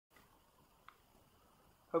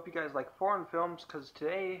Hope you guys like foreign films, because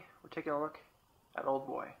today we're taking a look at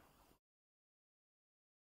Oldboy.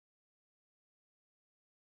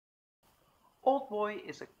 Oldboy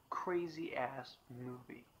is a crazy ass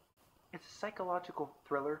movie. It's a psychological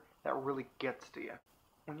thriller that really gets to you.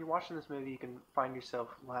 When you're watching this movie, you can find yourself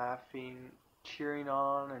laughing, cheering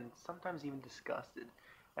on, and sometimes even disgusted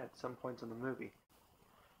at some points in the movie.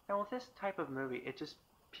 Now, with this type of movie, it just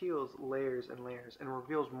peels layers and layers and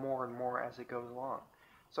reveals more and more as it goes along.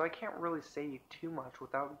 So I can't really say too much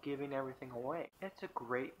without giving everything away. It's a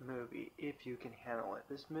great movie if you can handle it.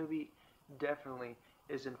 This movie definitely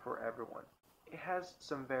isn't for everyone. It has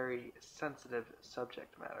some very sensitive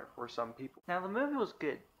subject matter for some people. Now, the movie was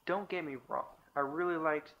good, don't get me wrong. I really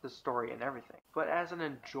liked the story and everything. But as an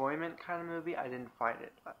enjoyment kind of movie, I didn't find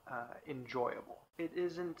it enjoyable. It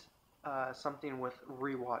isn't something with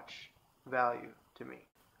rewatch value to me.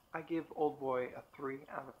 I give Oldboy a 3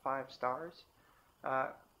 out of 5 stars.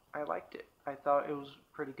 I liked it. I thought it was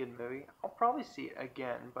a pretty good movie. I'll probably see it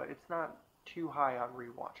again, but it's not too high on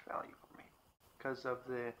rewatch value for me because of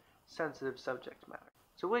the sensitive subject matter.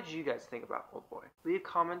 So what did you guys think about Oldboy? Leave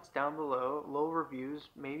comments down below, low reviews,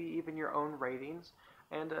 maybe even your own ratings,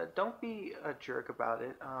 and don't be a jerk about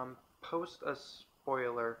it. Post a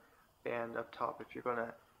spoiler band up top if you're going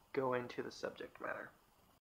to go into the subject matter.